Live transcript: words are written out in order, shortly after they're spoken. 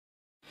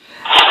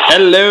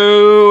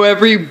Hello,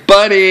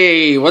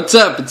 everybody! What's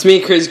up? It's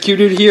me, Crazy Q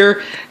Dude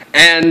here,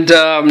 and,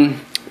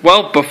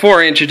 well, before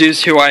I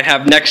introduce who I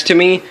have next to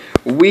me,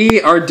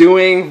 we are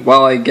doing,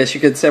 well, I guess you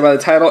could say by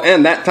the title,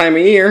 and that time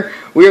of year,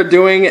 we are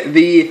doing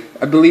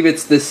I believe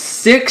it's the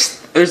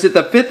 6th, or is it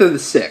the 5th or the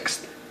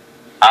 6th?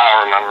 I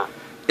don't remember.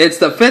 It's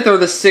the 5th or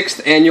the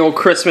 6th annual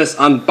Christmas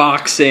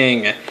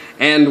unboxing,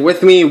 and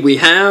with me we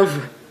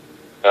have...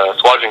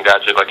 Squadron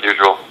Gadget, like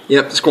usual.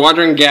 Yep,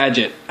 Squadron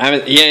Gadget.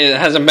 He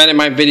hasn't been in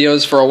my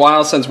videos for a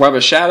while since Web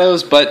of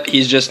Shadows, but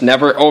he's just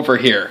never over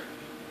here.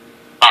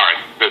 Alright,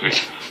 busy.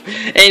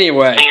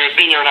 Anyway. And you're a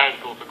senior in high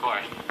school, of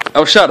course.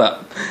 Oh, shut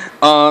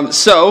up.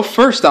 So,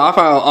 first off,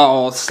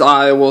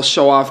 I will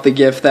show off the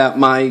gift that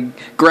my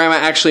grandma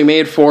actually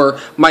made for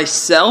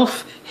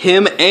myself,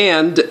 him,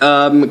 and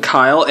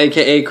Kyle,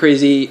 a.k.a.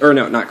 Navy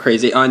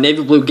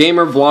Blue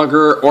Gamer,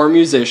 Vlogger, or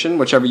Musician,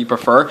 whichever you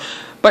prefer.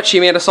 But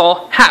she made us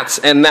all hats,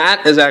 and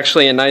that is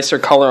actually a nicer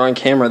color on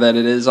camera than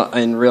it is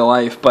in real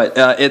life. But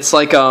it's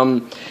like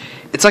a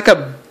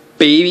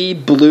baby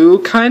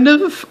blue, kind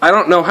of. I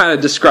don't know how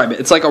to describe it.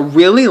 It's like a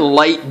really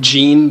light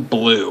jean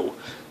blue.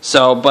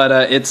 So, but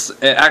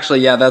actually,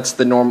 yeah, that's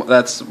the normal.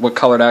 That's what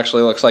color it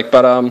actually looks like.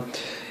 But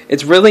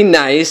it's really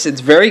nice.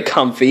 It's very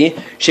comfy.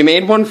 She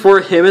made one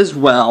for him as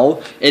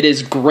well. It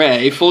is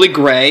gray, fully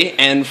gray,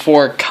 and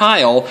for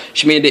Kyle,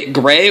 she made it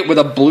gray with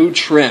a blue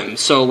trim.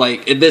 So,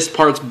 like, this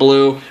part's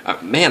blue.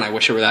 Man, I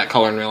wish it were that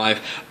color in real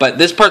life. But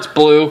this part's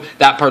blue,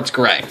 that part's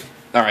gray.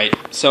 All right.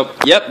 So,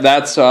 yep,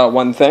 that's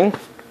one thing.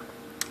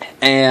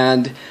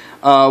 And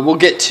we'll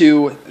get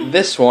to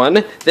this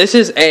one. This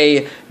is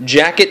a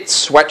jacket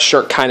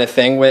sweatshirt kind of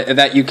thing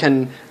that you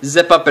can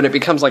zip up and it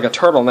becomes like a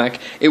turtleneck.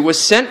 It was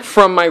sent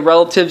from my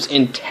relatives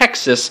in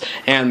Texas,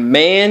 and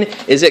man,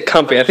 is it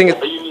comfy. I think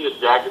You need a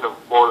jacket in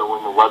Florida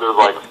when the weather's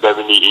like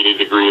 70, 80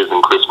 degrees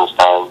in Christmas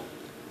time.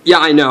 Yeah,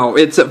 I know.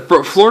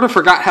 Florida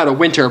forgot how to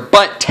winter,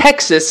 but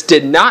Texas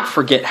did not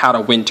forget how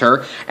to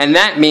winter, and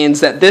that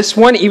means that this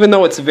one, even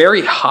though it's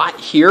very hot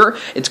here,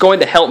 it's going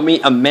to help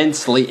me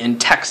immensely in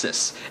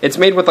Texas. It's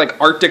made with, like,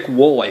 Arctic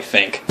wool, I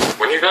think.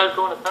 When are you guys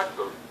going to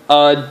Texas?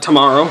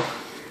 Tomorrow.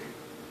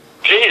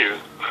 Jeez.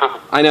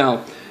 I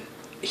know.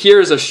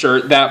 Here's a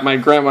shirt that my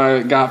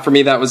grandma got for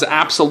me that was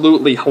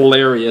absolutely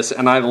hilarious,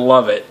 and I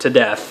love it to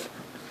death.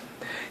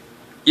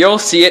 You'll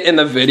see it in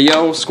the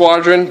video,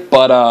 Squadron,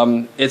 but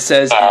it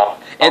says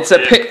it's a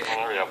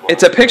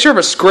picture of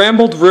a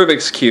scrambled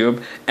Rubik's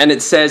Cube, and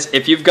it says,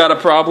 if you've got a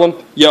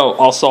problem, yo,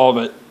 I'll solve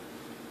it.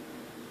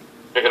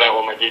 Figured out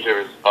what my teacher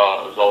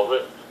resolve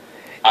it.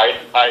 I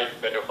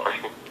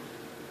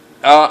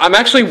I'm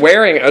actually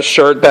wearing a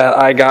shirt that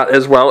I got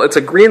as well. It's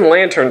a Green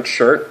Lantern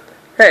shirt.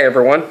 Hey,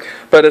 everyone.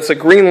 But it's a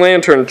Green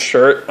Lantern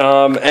shirt,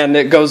 and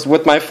it goes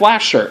with my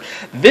Flash shirt.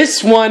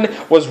 This one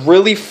was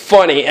really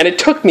funny, and it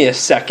took me a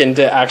second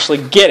to actually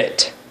get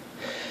it.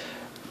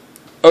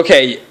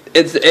 Okay,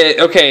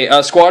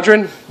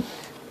 Squadron?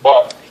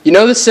 What? You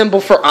know the symbol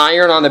for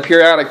iron on the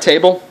periodic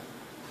table?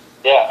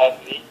 Yeah,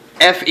 FE.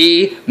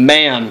 F-E,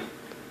 man.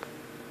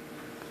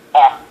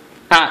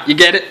 You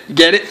get it? You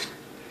get it?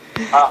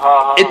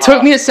 It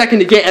took me a second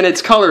to get, and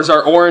its colors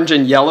are orange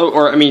and yellow,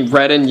 or, I mean,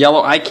 red and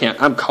yellow.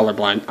 I'm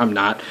colorblind. I'm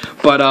not.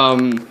 But,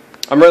 I'm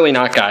really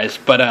not, guys.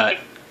 But,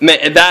 man,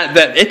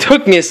 it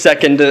took me a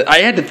second I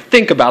had to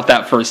think about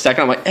that for a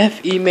second. I'm like,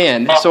 F-E,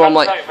 man. So I'm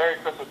like... I forgot to tell you Merry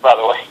Christmas, by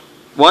the way.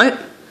 What?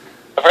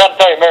 I forgot to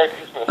tell you Merry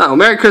Christmas. Oh,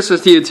 Merry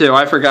Christmas to you, too.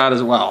 I forgot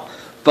as well.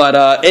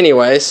 But,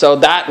 anyway, so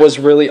that was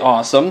really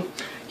awesome.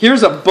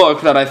 Here's a book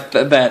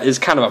that is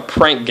kind of a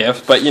prank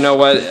gift, but you know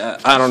what?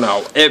 I don't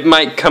know. It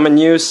might come in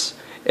use.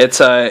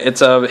 It's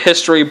a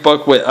history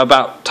book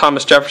about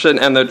Thomas Jefferson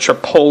and the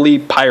Tripoli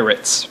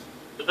Pirates.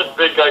 Did this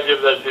big guy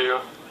give that to you?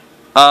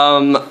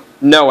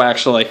 No,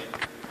 actually.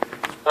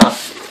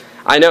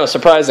 I know,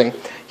 surprising.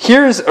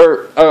 Here's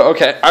something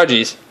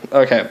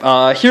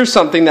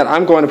that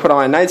I'm going to put on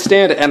my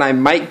nightstand, and I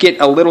might get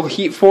a little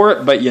heat for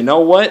it, but you know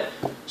what?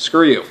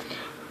 Screw you.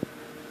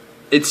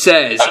 It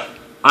says,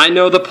 I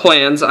know the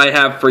plans I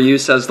have for you,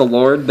 says the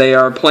Lord. They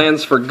are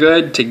plans for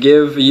good, to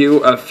give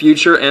you a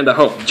future and a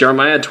hope.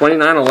 Jeremiah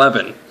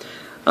 29:11.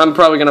 I'm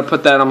probably going to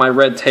put that on my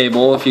red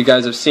table if you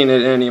guys have seen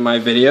it in any of my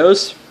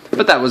videos.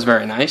 But that was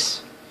very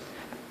nice.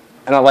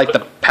 And I like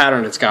the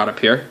pattern it's got up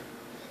here.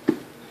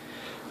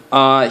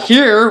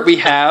 Here we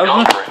have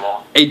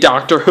a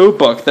Doctor Who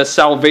book, The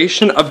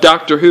Salvation of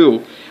Doctor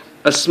Who.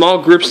 A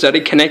small group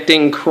study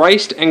connecting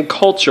Christ and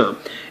culture.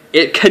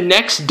 It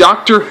connects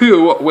Doctor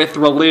Who with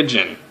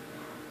religion.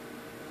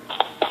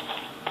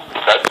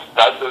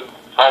 That's a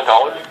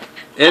Scientology?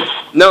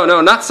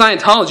 No, not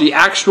Scientology.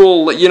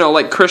 Actual,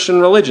 like Christian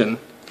religion.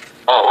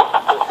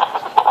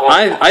 Oh.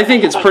 I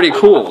think it's pretty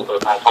cool.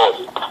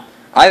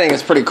 I think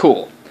it's pretty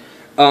cool.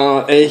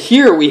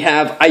 Here we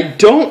have,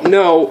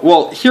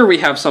 here we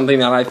have something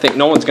that I think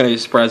no one's going to be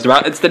surprised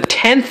about. It's the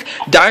 10th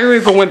Diary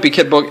of a Wimpy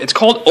Kid book. It's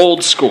called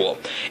Old School.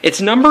 It's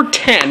number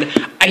 10.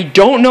 I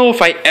don't know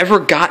if I ever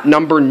got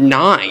number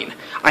 9.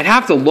 I'd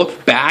have to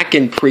look back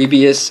in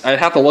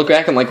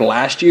like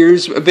last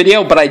year's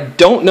video, but I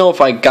don't know if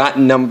I got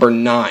number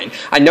 9.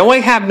 I know I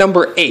have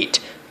number 8,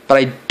 but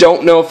I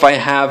don't know if I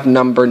have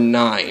number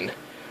 9.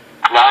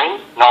 9?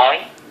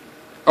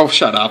 Oh,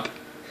 shut up.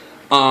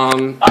 But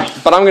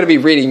I'm going to be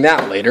reading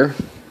that later.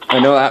 I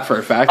know that for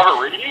a fact.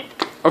 Oh, reading?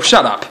 Oh,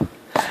 shut up.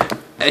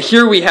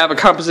 Here we have a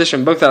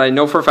composition book that I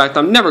know for a fact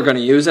I'm never going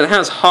to use, and it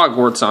has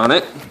Hogwarts on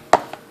it.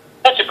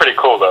 That's pretty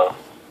cool, though.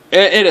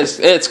 It is.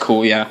 It's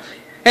cool, yeah.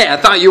 Hey, I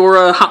thought you were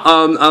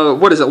a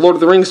what is it, Lord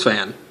of the Rings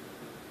fan?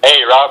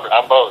 Hey, Robert,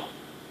 I'm both.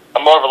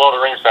 I'm more of a Lord of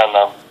the Rings fan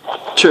now.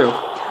 True.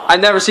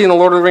 I've never seen the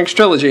Lord of the Rings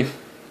trilogy.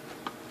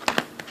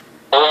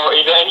 Well,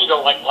 and you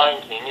don't like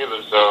Lion King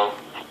either, so...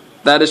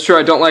 That is true.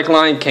 I don't like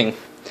Lion King.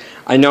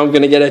 I know I'm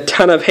going to get a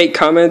ton of hate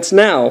comments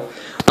now.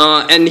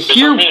 And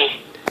here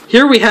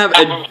we have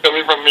a...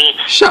 Coming from me.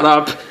 Shut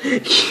up.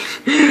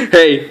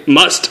 Hey,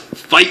 must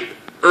fight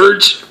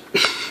urge.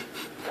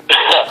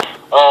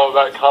 Oh,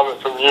 that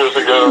comment from years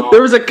ago.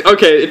 There was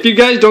okay, if you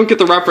guys don't get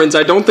the reference,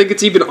 I don't think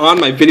it's even on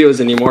my videos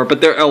anymore,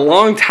 but a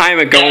long time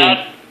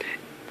ago,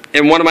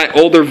 in one of my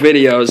older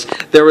videos,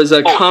 there was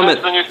a comment...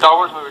 Since the new Star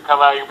Wars movie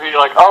come out, you'd be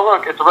like, oh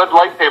look, it's a red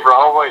lightsaber.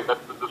 Oh wait,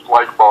 that's the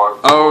dislike bar.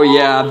 Oh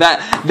yeah,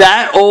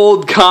 that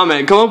old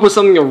comment. Come up with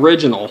something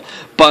original.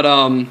 But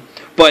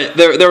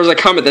there was a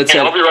comment that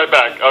said... I'll be right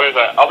back. I'll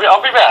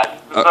be back.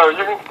 So you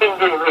can continue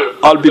doing this.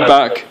 I'll be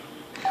back.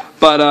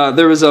 But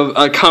there was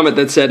a comment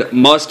that said,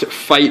 must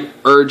fight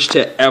urge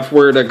to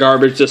F-word a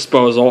garbage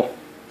disposal.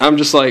 I'm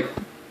just like,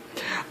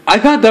 I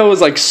thought that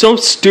was like so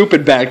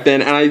stupid back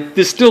then, and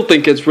I still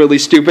think it's really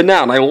stupid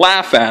now, and I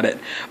laugh at it.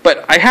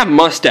 But I have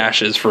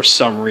mustaches for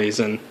some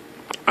reason.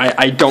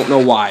 I don't know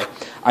why.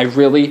 I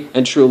really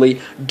and truly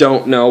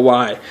don't know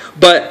why.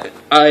 But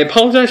I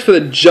apologize for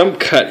the jump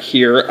cut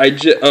here.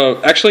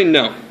 Actually,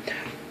 no.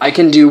 I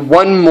can do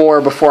one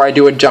more before I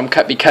do a jump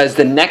cut because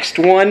the next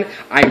one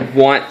I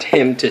want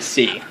him to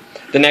see.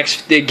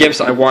 The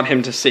gifts I want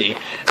him to see.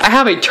 I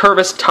have a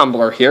Tervis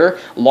tumbler here,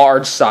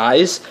 large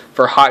size,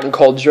 for hot and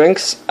cold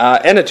drinks,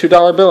 and a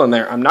 $2 bill in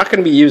there. I'm not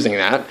going to be using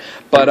that,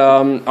 but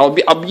I'll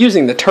be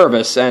using the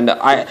Tervis, and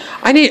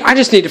I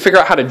just need to figure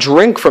out how to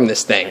drink from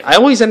this thing. I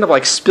always end up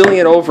like spilling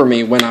it over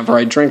me whenever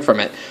I drink from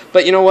it.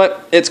 But you know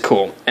what? It's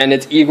cool, and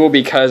it's Eagle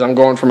because I'm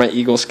going for my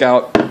Eagle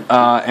Scout,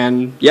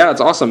 and yeah,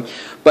 it's awesome.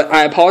 But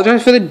I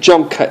apologize for the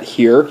jump cut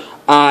here.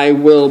 I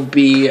will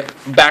be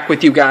back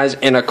with you guys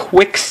in a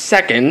quick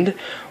second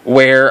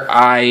where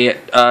I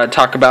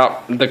talk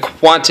about the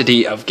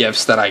quantity of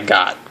gifts that I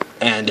got.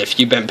 And if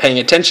you've been paying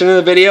attention to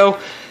the video,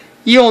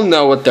 you'll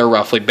know what they're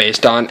roughly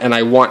based on, and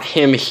I want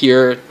him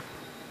here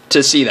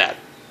to see that.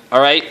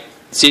 Alright?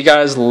 See you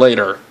guys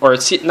later. Or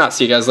not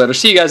see you guys later,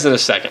 see you guys in a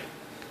second.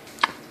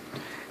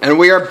 And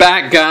we are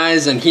back,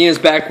 guys, and he is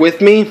back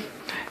with me.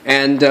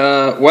 And,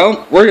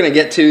 well, we're going to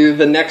get to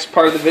the next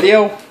part of the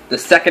video, the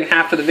second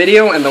half of the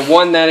video, and the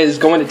one that is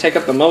going to take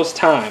up the most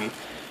time.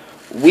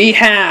 We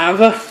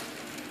have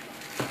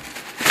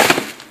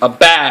a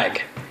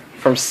bag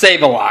from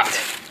Save-A-Lot.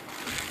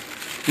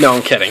 No,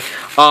 I'm kidding.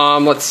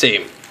 Let's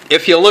see.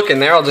 If you look in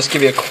there, I'll just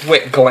give you a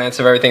quick glance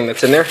of everything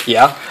that's in there.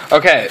 Yeah?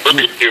 Okay.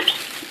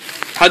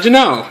 How'd you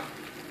know?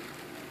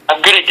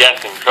 I'm good at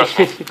guessing, trust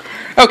me.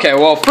 Okay,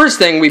 well, first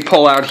thing we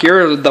pull out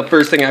here, the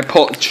first thing I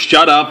pull...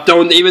 Shut up,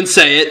 don't even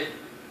say it.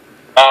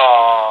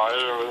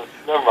 Oh,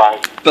 never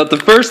mind. But the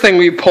first thing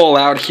we pull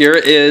out here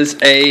is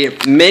a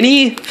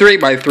mini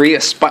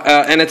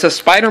 3x3, and it's a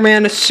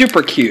Spider-Man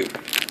Super Cube.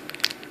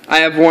 I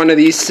have one of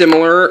these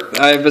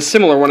I have a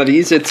similar one of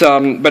these,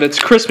 but it's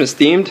Christmas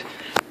themed,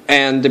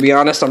 and to be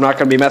honest, I'm not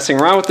going to be messing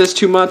around with this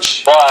too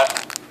much.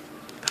 What?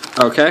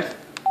 Okay.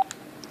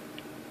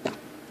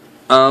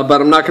 But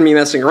I'm not going to be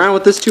messing around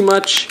with this too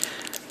much,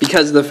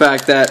 because of the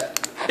fact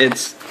that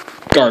it's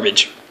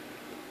garbage.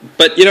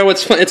 But, you know,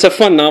 it's fun. It's a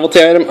fun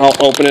novelty item. I'll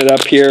open it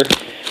up here,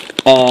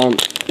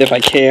 if I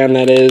can,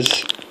 that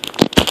is.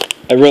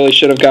 I really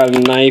should have gotten a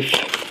knife.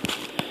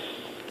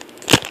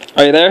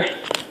 Are you there?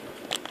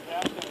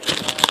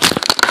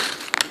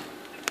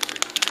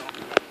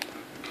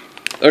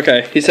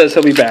 Okay, he says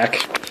he'll be back.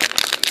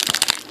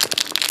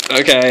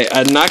 Okay,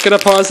 I'm not going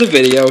to pause the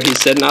video. He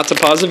said not to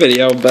pause the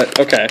video, but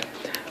okay.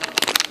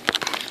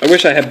 I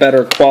wish I had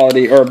better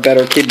quality or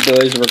better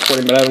capabilities of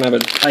recording, but I don't have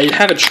a... I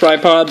have a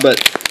tripod, but,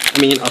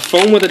 I mean, a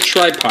phone with a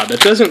tripod.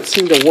 That doesn't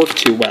seem to work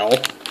too well.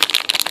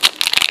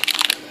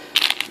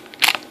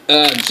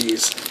 Ah,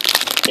 jeez.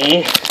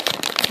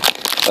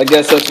 I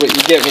guess that's what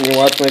you get when you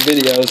watch my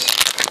videos.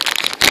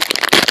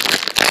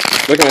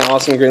 Look at my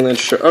awesome Green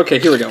Lantern shirt. Okay,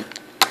 here we go.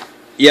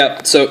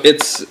 Yep, so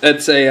it's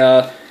a,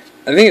 I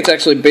think it's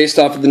actually based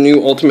off of the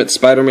new Ultimate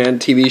Spider-Man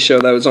TV show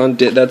that was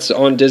that's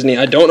on Disney.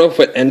 I don't know if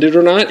it ended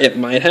or not. It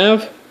might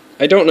have.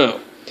 I don't know.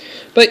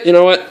 But you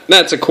know what?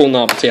 That's a cool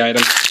novelty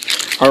item.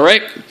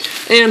 Alright,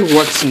 and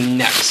what's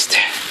next?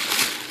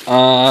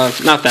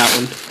 Not that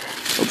one.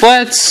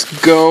 Let's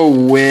go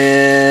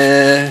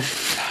with...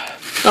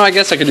 Oh, I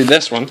guess I could do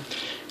this one.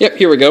 Yep,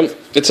 here we go.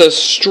 It's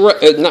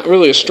not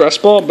really a stress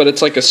ball, but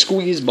it's like a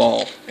squeeze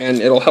ball,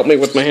 and it'll help me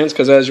with my hands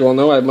because, as you all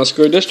know, I have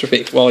muscular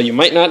dystrophy. Well, you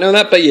might not know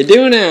that, but you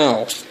do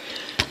now.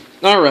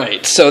 All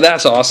right, so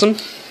that's awesome.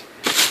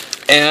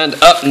 And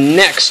up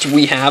next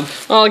we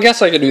have, well, I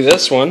guess I could do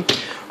this one.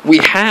 We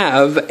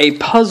have a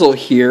puzzle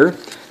here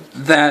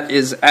that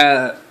is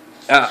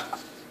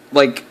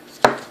like,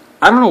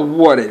 I don't know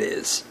what it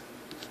is.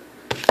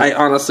 I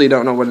honestly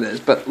don't know what it is,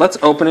 but let's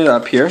open it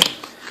up here.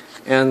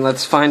 And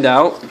let's find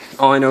out.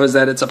 All I know is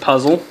that it's a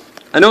puzzle.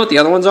 I know what the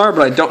other ones are,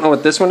 but I don't know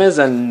what this one is,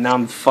 and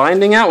I'm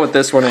finding out what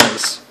this one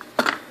is.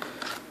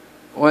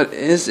 What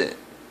is it?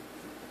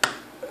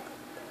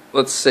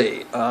 Let's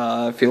see.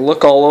 If you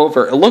look all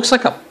over, it looks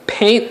like a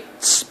paint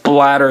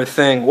splatter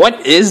thing.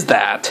 What is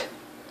that?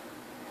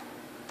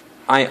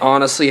 I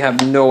honestly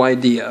have no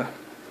idea.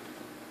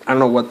 I don't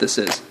know what this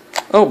is.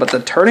 Oh, but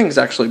the turning is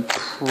actually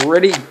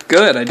pretty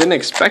good. I didn't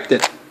expect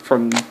it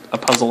from a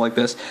puzzle like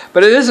this,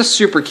 but it is a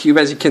super cube,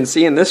 as you can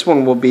see, and this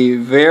one will be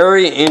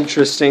very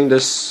interesting to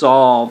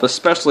solve,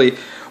 especially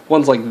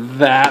ones like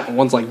that,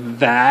 ones like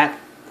that.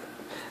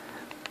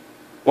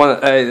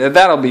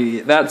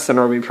 That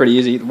center will be pretty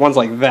easy. Ones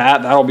like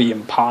that'll be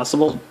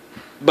impossible.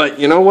 But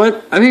you know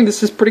what? I think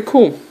this is pretty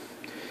cool.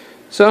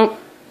 So,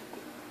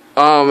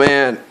 oh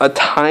man,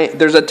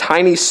 there's a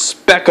tiny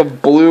speck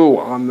of blue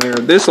on there.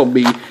 This will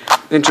be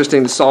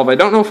interesting to solve. I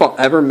don't know if I'll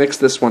ever mix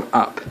this one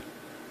up.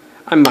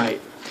 I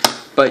might.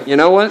 But you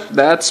know what?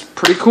 That's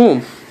pretty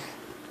cool.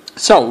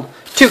 So,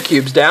 2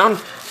 cubes down.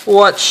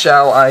 What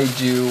shall I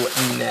do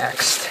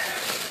next?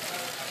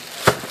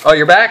 Oh,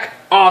 you're back?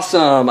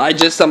 Awesome. I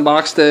just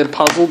unboxed a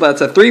puzzle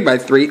that's a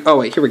 3x3. Oh,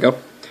 wait, here we go.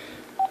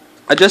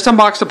 I just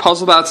unboxed a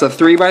puzzle that's a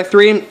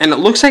 3x3, and it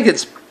looks like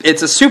it's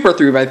a super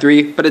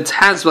 3x3, but it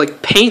has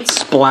like paint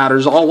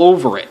splatters all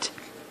over it.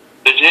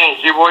 Did you get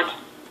any keyboards?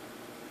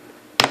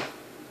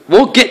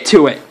 We'll get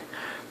to it.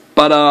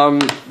 But,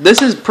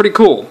 this is pretty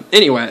cool.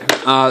 Anyway,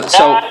 so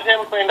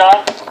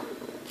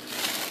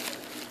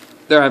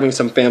they're having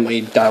some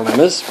family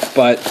dilemmas,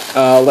 but,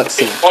 let's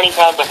see. 20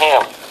 pounds of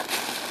ham.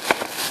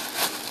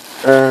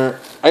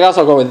 I guess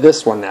I'll go with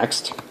this one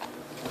next.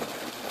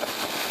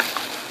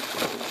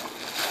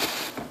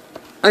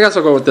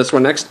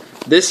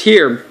 This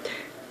here,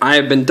 I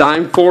have been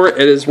dying for.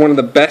 It is one of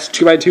the best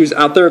 2x2s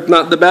out there, if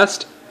not the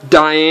best.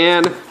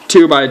 Diane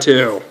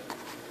 2x2.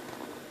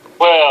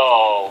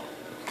 Well,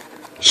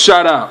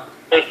 shut up.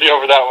 Thirsty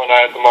over that one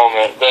at the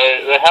moment.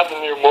 They have the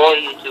new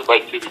Moyu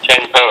 2x2, the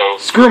Changpo.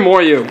 Screw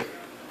Moyu.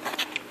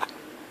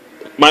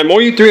 My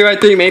Moyu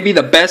 3x3 may be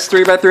the best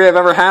 3x3 I've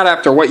ever had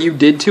after what you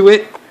did to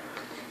it.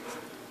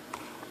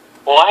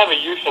 Well, I have a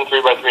Yushin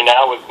 3x3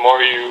 now with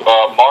Maru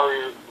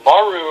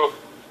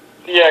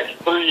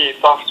CX3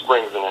 soft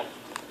springs in it.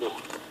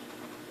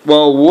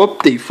 Well,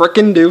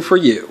 whoop-de-frickin-do for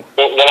you.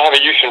 Then I have a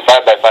Yushin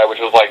 5x5, which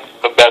is like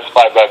the best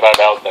 5x5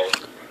 out there.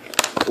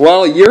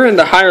 Well, you're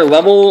into higher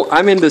level,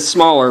 I'm into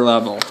smaller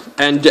level,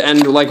 and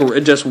like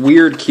just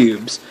weird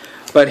cubes.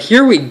 But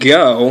here we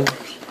go.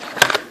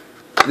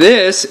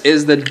 This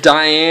is the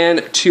Diane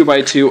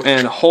 2x2,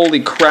 and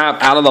holy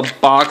crap, out of the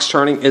box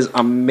turning is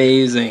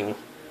amazing.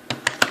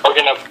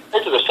 Okay, now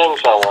compared to the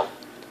ShengShao one.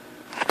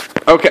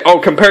 Okay, oh,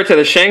 compared to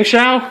the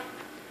ShengShao?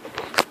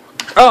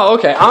 Oh,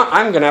 okay,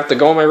 I'm gonna have to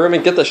go in my room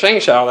and get the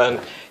ShengShao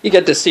then. You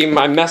get to see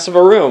my mess of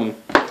a room.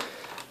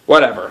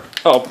 Whatever.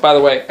 Oh, by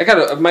the way,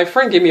 my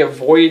friend gave me a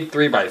Void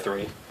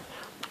 3x3.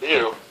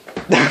 Ew.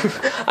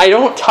 I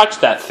don't touch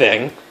that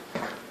thing.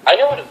 I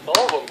know how to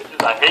solve them,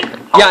 because I hate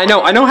them. Yeah, I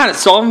know how to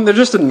solve them, they're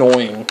just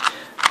annoying.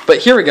 But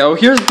here we go,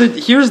 here's the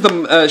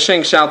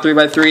ShengShao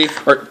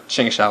 3x3, or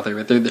ShengShao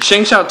 3x3, the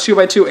ShengShao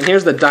 2x2, and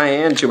here's the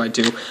Diane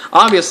 2x2.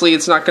 Obviously,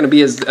 it's not going to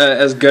be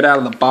as good out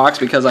of the box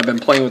because I've been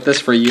playing with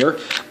this for a year.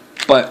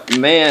 But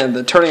man,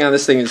 the turning on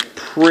this thing is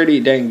pretty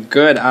dang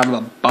good out of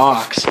the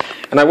box.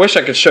 And I wish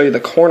I could show you the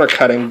corner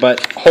cutting,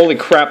 but holy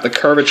crap, the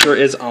curvature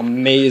is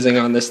amazing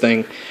on this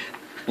thing.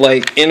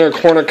 Like, inner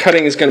corner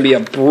cutting is going to be a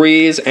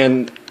breeze,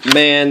 and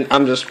man,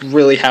 I'm just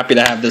really happy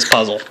to have this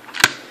puzzle.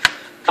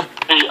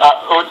 Hey,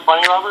 what's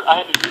funny, Robert?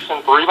 I had the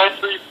Yushin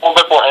 3x3,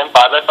 4x4, and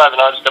 5x5, and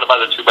now I just gotta buy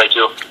the 2x2.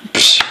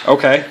 Psh,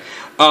 okay.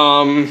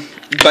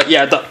 But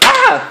yeah,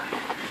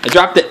 I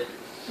dropped it.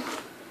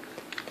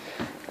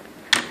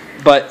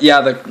 But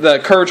yeah, the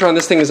curvature on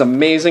this thing is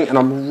amazing, and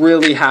I'm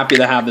really happy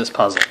to have this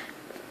puzzle.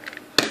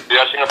 You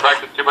actually gonna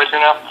practice 2x2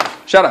 now?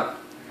 Shut up.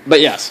 But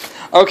yes.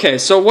 Okay,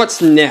 so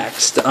what's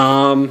next?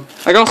 I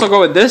can also go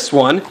with this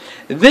one.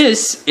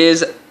 This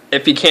is,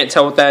 if you can't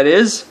tell what that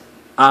is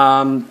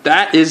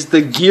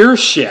the gear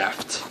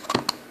shift.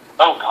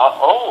 Oh god,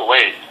 oh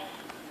wait.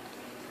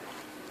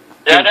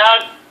 Yeah,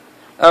 Dad?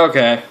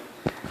 Okay.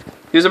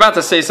 He was about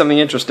to say something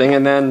interesting,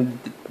 and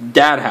then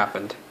Dad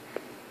happened.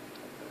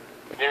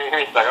 Give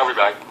me a sec, I'll be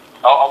back.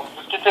 I'll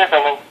just get to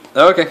filming.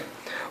 Okay.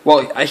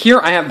 Well, here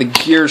I have the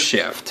gear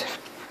shift.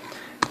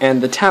 And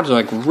the tabs are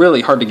like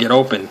really hard to get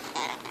open.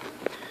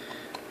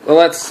 Well,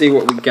 let's see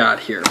what we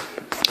got here.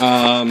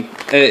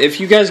 If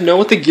you guys know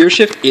what the gear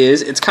shift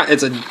is, it's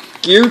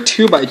gear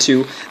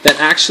 2x2 that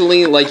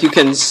actually, like, you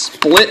can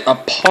split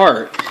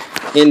apart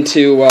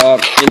into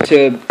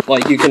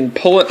like, you can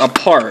pull it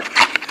apart.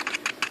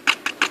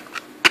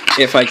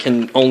 If I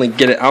can only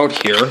get it out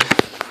here.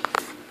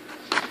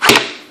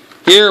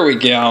 Here we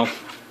go.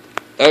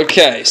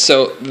 Okay,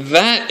 so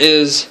that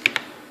is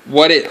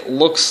what it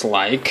looks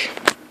like.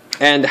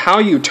 And how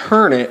you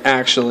turn it,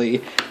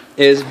 actually,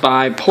 is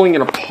by pulling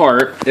it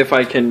apart. If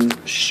I can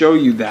show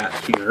you that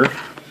here.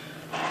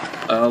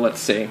 Let's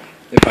see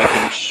if I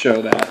can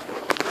show that.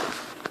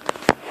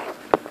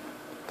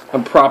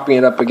 I'm propping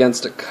it up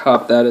against a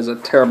cup. That is a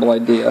terrible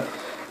idea.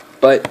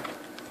 But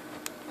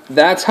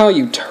that's how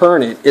you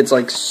turn it. It's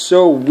like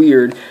so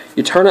weird.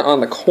 You turn it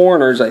on the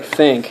corners, I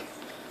think.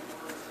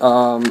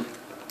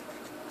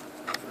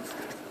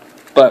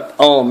 But,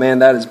 oh man,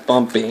 that is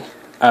bumpy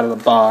out of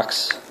the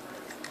box.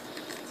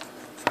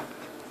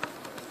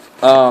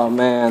 Oh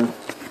man.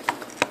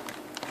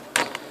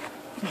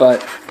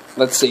 But,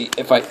 let's see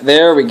if I,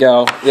 there we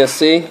go. You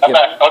see? Okay, like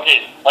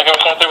I was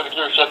trying to say with the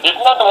gear shift,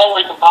 isn't that the one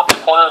where you can pop the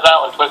corners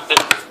out and twist it?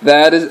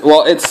 That is,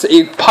 well, it's,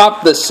 you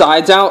pop the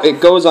sides out, it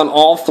goes on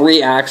all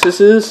 3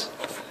 axes,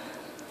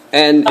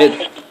 and that's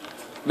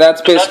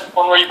basically... That's the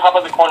one where you pop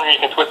out the corner, you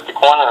can twist the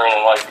corner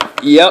and, like...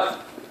 Yep.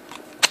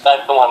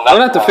 That's the one. I'm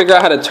gonna have to figure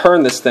out how to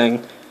turn this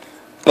thing.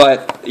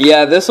 But,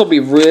 yeah, this will be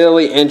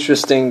really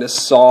interesting to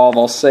solve,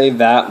 I'll say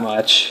that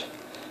much.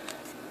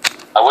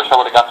 I wish I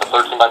would have got the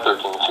 13 by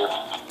 13 this year.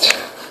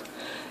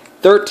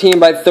 13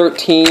 by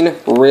 13,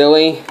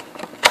 really?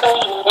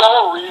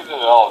 No reason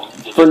at all.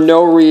 For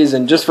no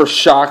reason, just for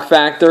shock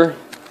factor?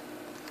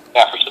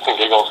 Yeah, for shits and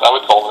giggles. I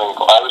would solve it in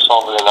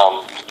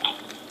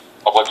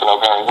Publix and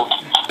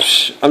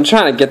Oak. I'm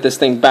trying to get this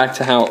thing back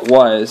to how it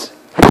was.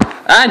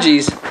 Ah,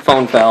 jeez,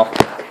 phone fell.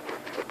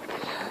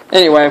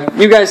 Anyway,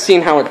 you guys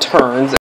seen how it turns.